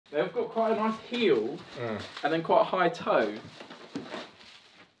They've got quite a nice heel and then quite a high toe.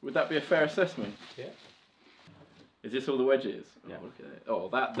 Would that be a fair assessment? Yeah. Is this all the wedges? Yeah. Oh, look at it. Oh,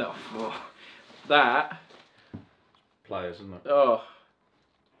 that. Players, isn't it? Oh.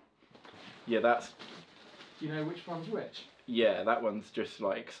 Yeah, that's. Do you know which one's which? Yeah, that one's just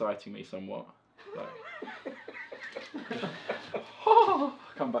like exciting me somewhat. Like. Oh,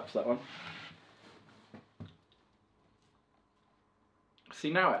 come back to that one.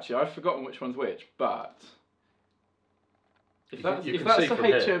 See now, actually, I've forgotten which one's which, but if that's the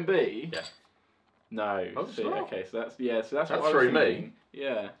HMB, yeah. No. Oh, see, not? okay, so that's so that's That what threw I was me. thinking.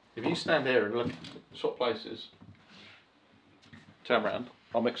 Yeah. If you stand here and look, swap places, turn round,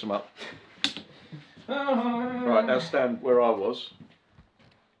 I'll mix them up. Right, now stand where I was.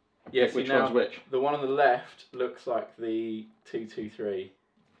 Yeah. Which one's which? The one on the left looks like the 223.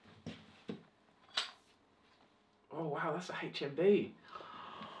 Oh wow, that's a HMB.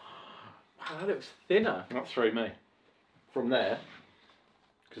 Wow, that looks thinner. That threw me. From there,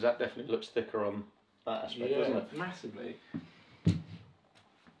 because that definitely looks thicker on that aspect, doesn't it? Massively.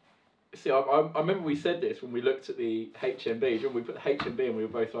 See, I remember we said this when we looked at the HMBs. When we put the HMB and we were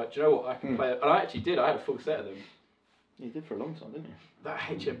both like, do you know what, I can play it. And I actually did, I had a full set of them. You did for a long time, didn't you? That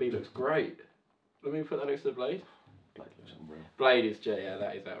HMB looks great. Let me put that next to the Blade. Blade looks unreal. Blade is, yeah,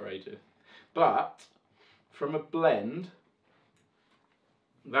 that is outrageous. But, from a blend,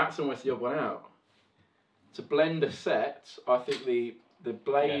 that's almost the odd one out. To blend a set, I think the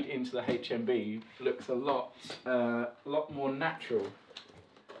Blade into the HMB looks a lot more natural.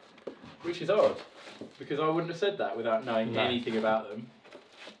 Which is odd, because I wouldn't have said that without knowing anything about them.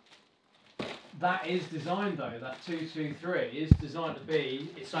 That is designed though, that 223 is designed to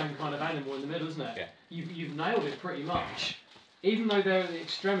be its own kind of animal in the middle, isn't it? Yeah. You've nailed it pretty much. Even though they're at the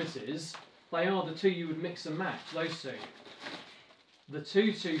extremities, they are the two you would mix and match, those two. The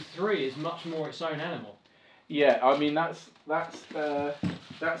 223 is much more its own animal. Yeah, I mean that's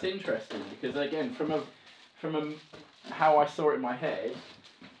interesting, because again, from how I saw it in my head,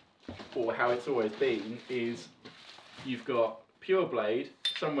 or how it's always been, is you've got pure blade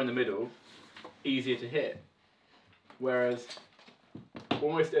somewhere in the middle, easier to hit, whereas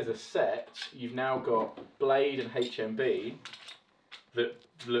almost as a set you've now got blade and HMB that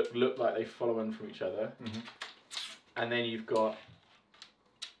look like they follow on from each other, and then you've got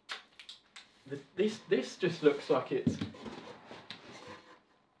this just looks like it's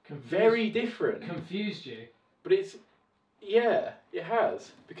very different. Confused you? But it's, yeah, it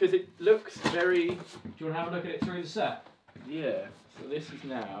has, because it looks very... Do you want to have a look at it through the set? Yeah, so this is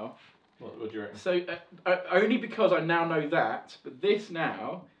now... What do you reckon? So, only because I now know that, but this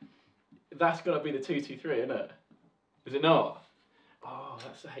now, that's got to be the 223, isn't it? Is it not? Oh,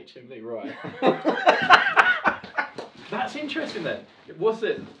 that's the HMV, right. That's interesting then. What's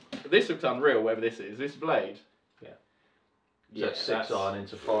it? This looks unreal, whatever this is. This blade? Yeah. Yeah, that's 6 iron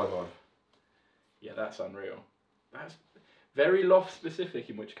into 5 iron. Yeah, that's unreal. That's very loft specific,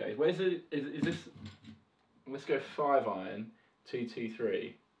 in which case. Where's it? Is this... Let's go 5 iron,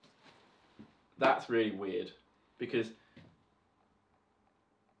 223. That's really weird, because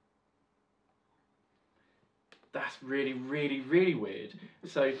that's really, really, really weird.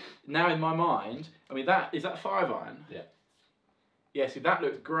 So now in my mind, I mean, is that 5 iron? Yeah. Yeah, see, that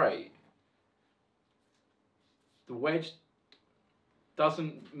looks great. The wedge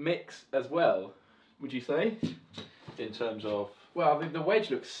doesn't mix as well, would you say? In terms of... Well, the wedge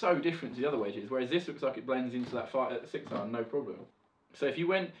looks so different to the other wedges, whereas this looks like it blends into that 6 iron, no problem. So if you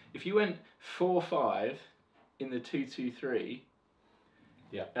went 4-5 in the 223,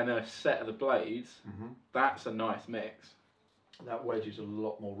 yeah, and then a set of the blades, that's a nice mix. That wedge is a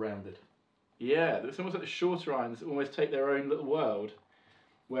lot more rounded. Yeah, it's almost like the shorter irons almost take their own little world,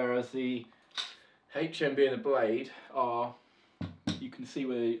 whereas the HMB and the blade are, you can see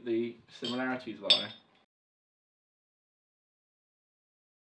where the similarities lie.